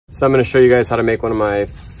So I'm going to show you guys how to make one of my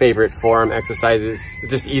favorite forearm exercises.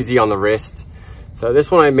 It's just easy on the wrist. So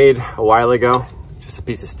this one I made a while ago, just a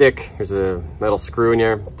piece of stick. Here's a metal screw in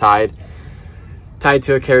here, tied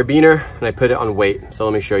to a carabiner, and I put it on weight. So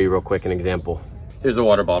let me show you real quick an example. Here's a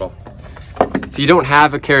water bottle. If you don't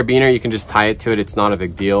have a carabiner, you can just tie it to it. It's not a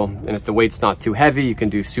big deal. And if the weight's not too heavy, you can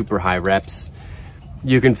do super high reps.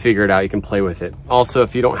 You can figure it out, you can play with it. Also,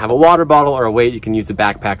 if you don't have a water bottle or a weight, you can use a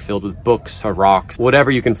backpack filled with books or rocks, whatever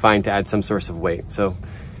you can find to add some source of weight. So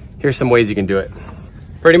here's some ways you can do it.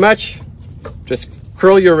 Pretty much, just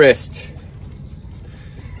curl your wrist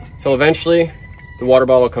till eventually the water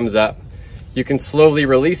bottle comes up. You can slowly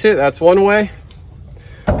release it, that's one way,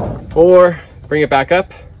 or bring it back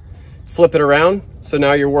up, flip it around. So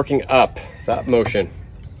now you're working up that motion.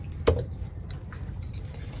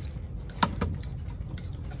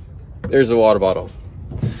 There's the water bottle.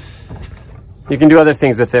 You can do other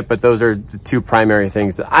things with it, but those are the two primary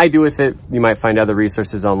things that I do with it. You might find other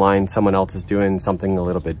resources online. Someone else is doing something a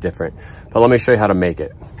little bit different, but let me show you how to make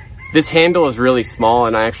it. This handle is really small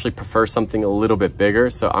and I actually prefer something a little bit bigger,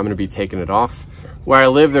 so I'm gonna be taking it off. Where I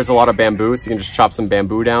live, there's a lot of bamboo, so you can just chop some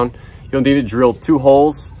bamboo down. You'll need to drill 2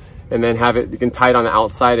 holes and then have it, you can tie it on the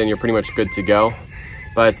outside and you're pretty much good to go.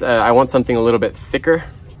 But I want something a little bit thicker.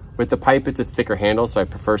 With the pipe, it's a thicker handle, so I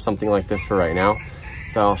prefer something like this for right now.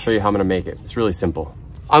 So I'll show you how I'm gonna make it. It's really simple.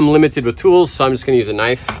 I'm limited with tools, so I'm just gonna use a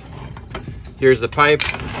knife. Here's the pipe.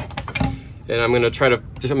 And I'm gonna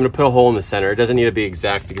put a hole in the center. It doesn't need to be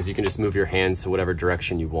exact because you can just move your hands to whatever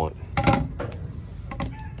direction you want.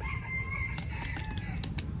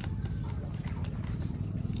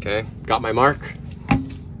 Okay, got my mark.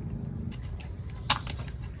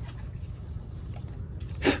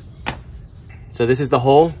 So this is the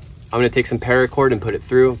hole. I'm gonna take some paracord and put it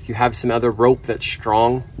through. If you have some other rope that's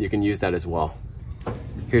strong, you can use that as well.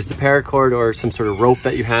 Here's the paracord or some sort of rope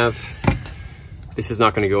that you have. This is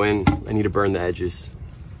not gonna go in. I need to burn the edges.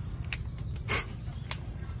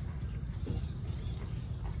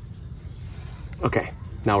 Okay,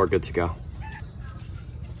 now we're good to go.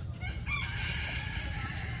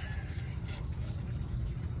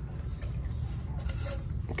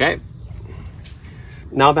 Okay.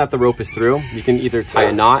 Now that the rope is through, you can either tie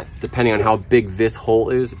a knot, depending on how big this hole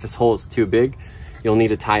is. If this hole is too big, you'll need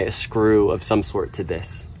to tie a screw of some sort to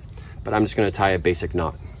this. But I'm just gonna tie a basic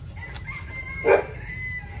knot.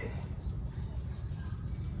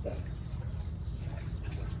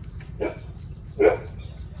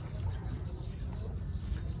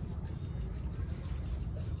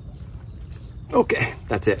 Okay,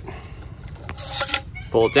 that's it.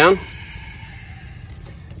 Pull it down.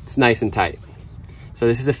 It's nice and tight. So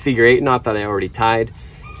this is a figure 8 knot that I already tied.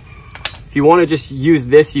 If you want to just use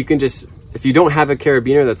this, you can just, if you don't have a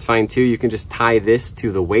carabiner, that's fine too. You can just tie this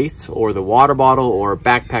to the weight or the water bottle or a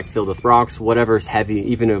backpack filled with rocks, whatever's heavy,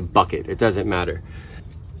 even a bucket, it doesn't matter.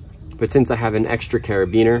 But since I have an extra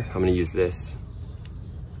carabiner, I'm going to use this.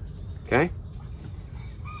 Okay.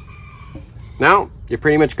 Now you're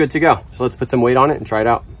pretty much good to go. So let's put some weight on it and try it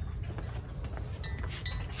out.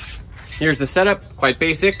 Here's the setup, quite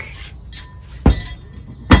basic.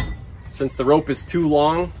 Since the rope is too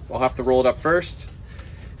long, I'll have to roll it up first.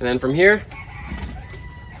 And then from here,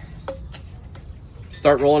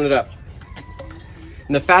 start rolling it up.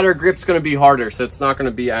 And the fatter grip's gonna be harder, so it's not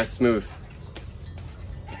gonna be as smooth.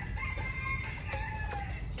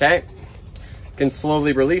 Okay, can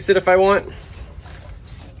slowly release it if I want.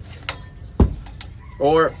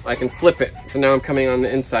 Or I can flip it, so now I'm coming on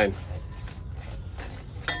the inside.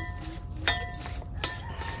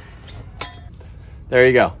 There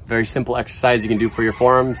you go. Very simple exercise you can do for your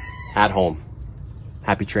forearms at home.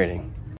 Happy training.